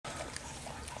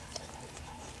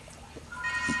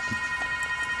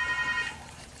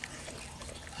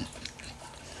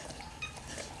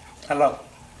Hello.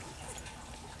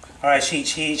 All right, she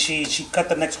cut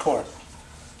the next cord.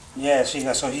 Yeah, she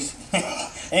got, so he's,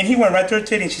 and he went right to her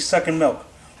titty and she's sucking milk.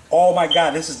 Oh my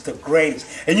God, this is the greatest.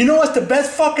 And you know what's the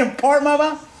best fucking part,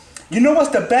 mama? You know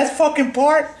what's the best fucking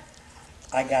part?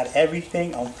 I got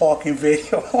everything on fucking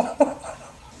video. All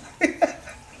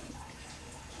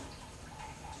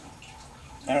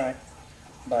right,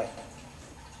 bye.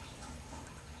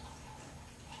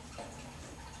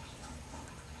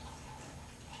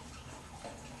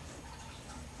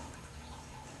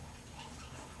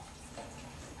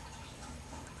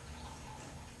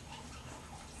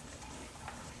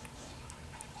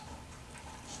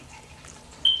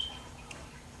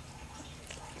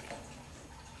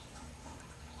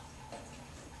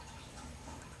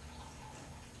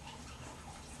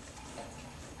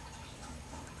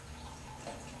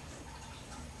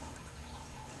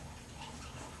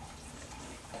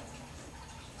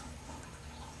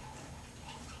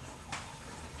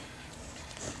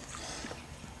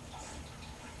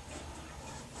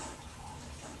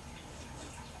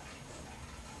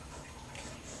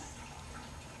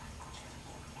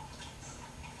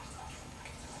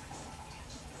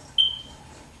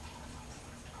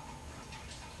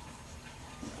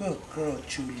 Good girl,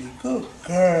 Julie. Good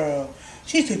girl.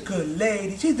 She's a good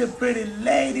lady. She's a pretty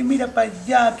lady. Mira para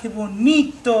allá, qué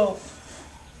bonito.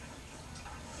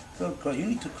 Good girl. You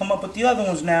need to come up with the other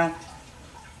ones now.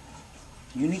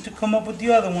 You need to come up with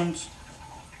the other ones.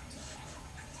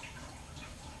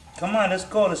 Come on, let's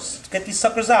go. Let's get these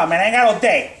suckers out, man. I ain't got all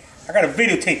day. I got a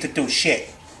videotape to do, shit.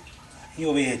 You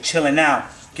over here chilling out,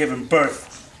 giving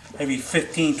birth every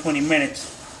 15, 20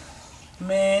 minutes.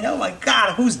 Man, oh my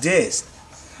God, who's this?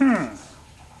 I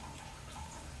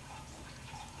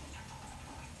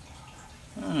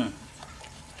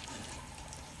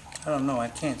don't know, I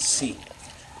can't see.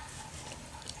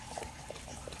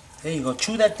 There you go,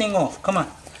 chew that thing off, come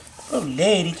on. Oh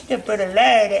lady, she's a pretty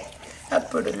lady. A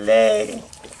pretty lady.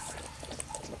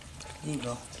 There you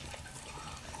go.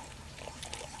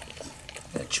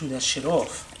 You gotta chew that shit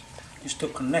off. You're still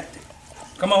connected.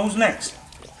 Come on, who's next?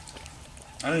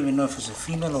 I don't even know if it's a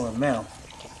female or a male.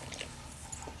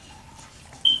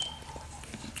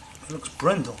 It looks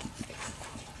brindle.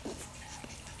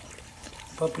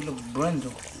 Puppy looks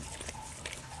brindle.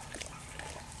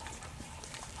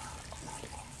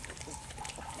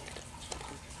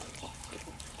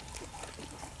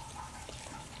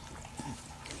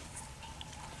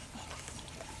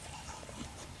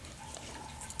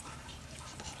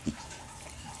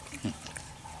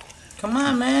 Come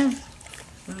on, man.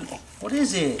 What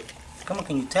is it? Come on,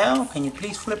 can you tell? Can you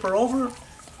please flip her over?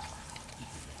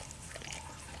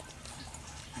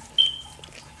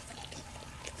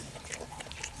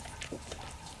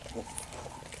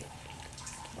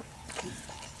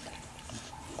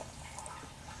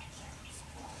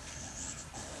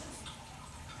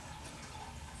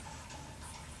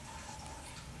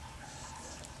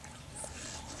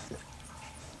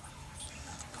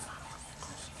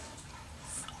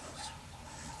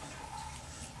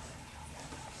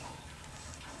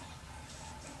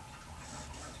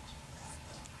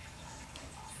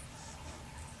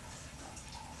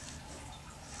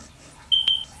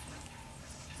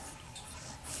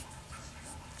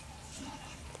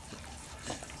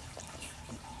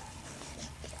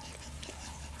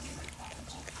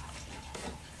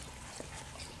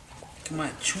 Come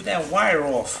on, chew that wire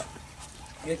off.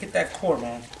 You gotta get that cord,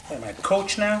 man. What am I,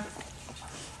 coach now?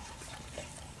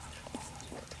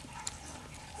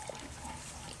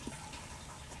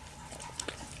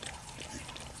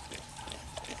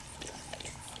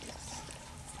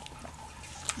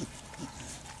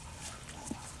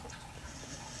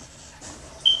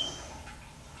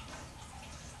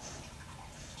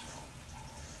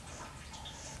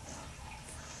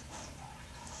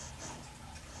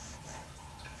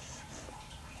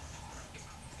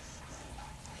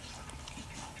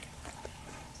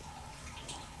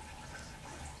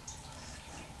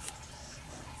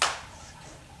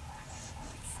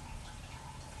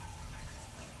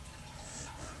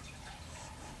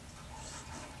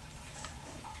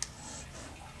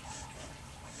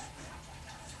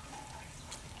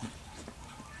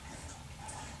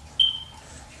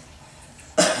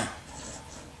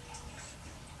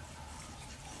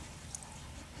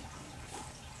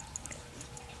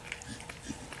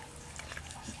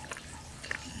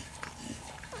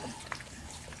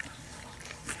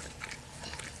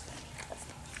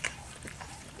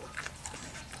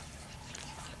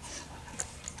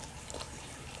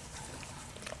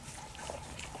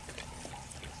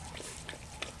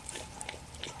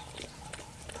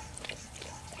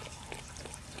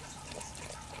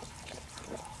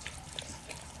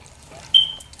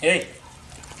 Hey.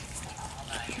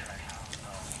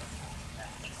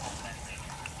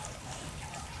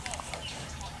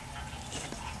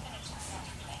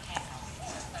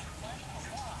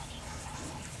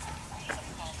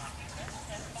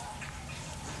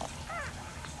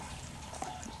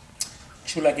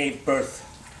 Chula gave birth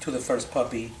to the first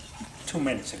puppy 2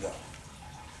 minutes ago.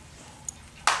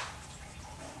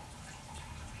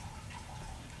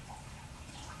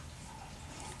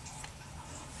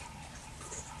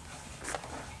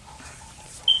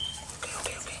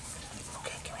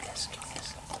 Okay, give me this.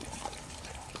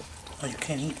 Oh, you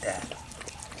can't eat that.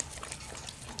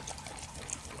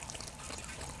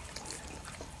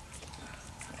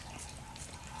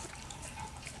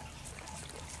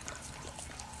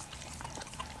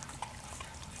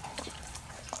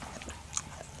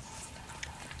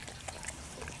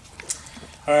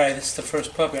 Alright, this is the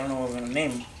first puppy. I don't know what we're going to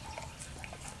name him.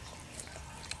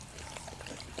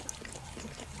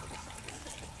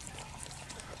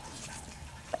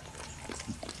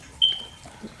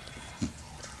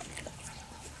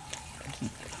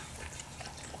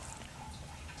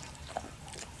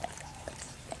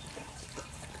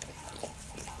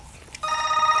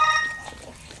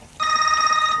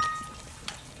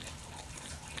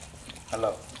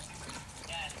 Hello.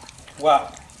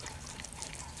 What?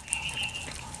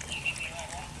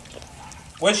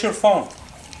 Where's your phone?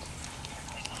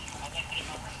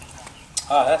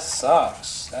 Oh, that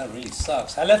sucks. That really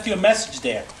sucks. I left you a message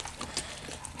there.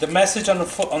 The message on the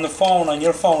phone, on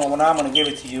your phone, when I'm going to give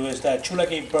it to you, is that Chula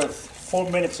gave birth 4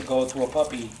 minutes ago to a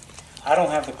puppy. I don't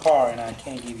have the car and I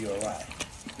can't give you a ride.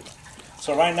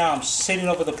 So right now I'm sitting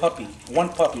over the puppy, one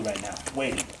puppy right now,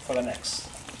 waiting for the next.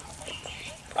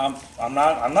 I'm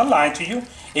not lying to you.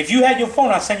 If you had your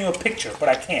phone, I'd send you a picture, but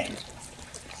I can't.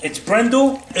 It's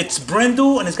Brindle,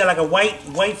 and it's got like a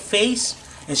white face,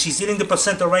 and she's eating the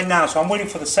placenta right now, so I'm waiting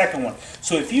for the second one.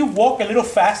 So if you walk a little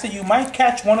faster, you might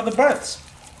catch one of the births.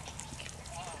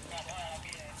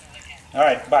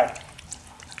 Alright, bye.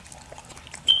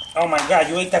 Oh my God,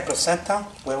 you ate that placenta?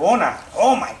 Huevona.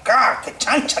 Oh my God, que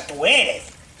chancha tú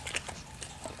eres.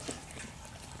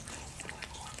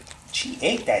 She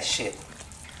ate that shit.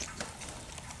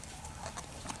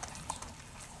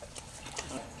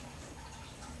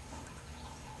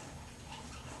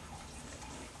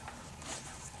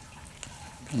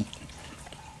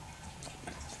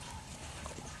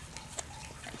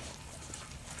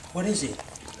 What is it?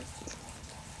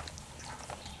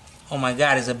 Oh my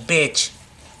God, it's a bitch.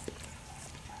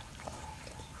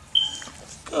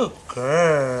 Good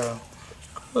girl.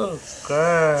 Good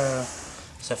girl.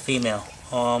 It's a female.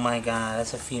 Oh my God,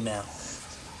 that's a female.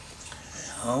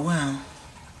 Oh well.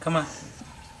 Come on.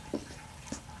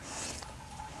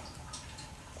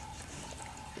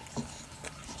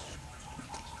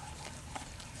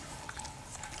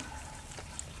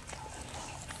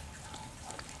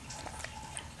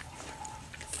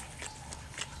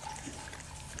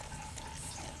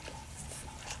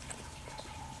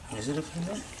 Is it a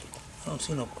female? I don't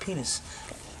see no penis.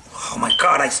 Oh my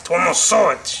God, I almost saw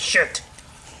it. Shit.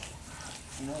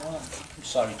 You know what? I'm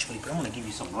sorry, Chuli, but I'm gonna give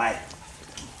you some light.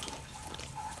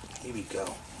 Here we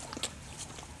go.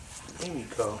 Here we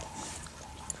go.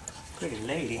 Pretty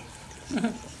lady.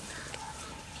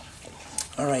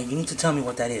 Alright, you need to tell me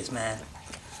what that is, man.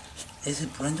 Is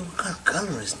it Brenda? What kind of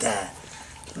color is that?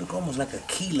 It looks almost like a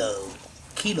kilo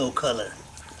color.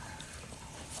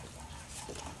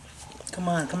 Come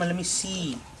on, let me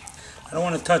see. I don't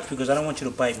want to touch because I don't want you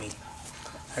to bite me.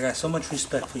 I got so much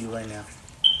respect for you right now.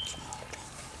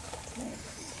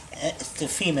 It's the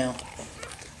female.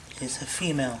 It's a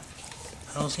female.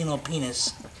 I don't see no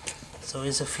penis. So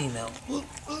it's a female.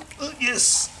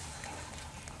 Yes.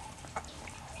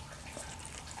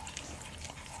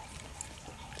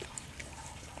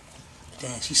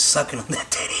 Damn, she's sucking on that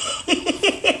titty.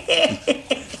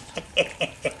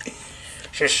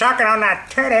 She's sucking on that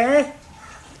titty.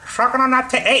 Sucking on that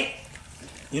titty. Hey,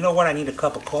 you know what? I need a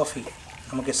cup of coffee.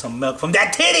 I'm gonna get some milk from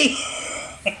that titty.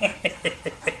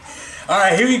 All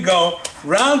right, here we go.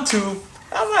 Round 2.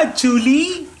 Come on,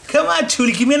 Chuli. Come on,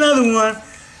 Chuli. Give me another one.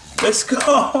 Let's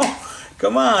go.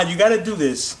 Come on, you gotta do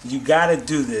this. You gotta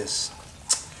do this.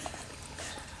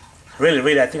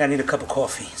 Really, I think I need a cup of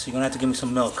coffee. So you're gonna have to give me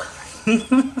some milk.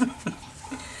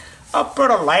 A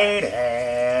pretty lady.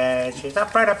 She's a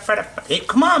pretty. Hey,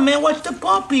 come on, man. Watch the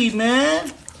puppy,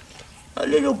 man. A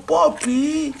little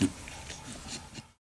puppy.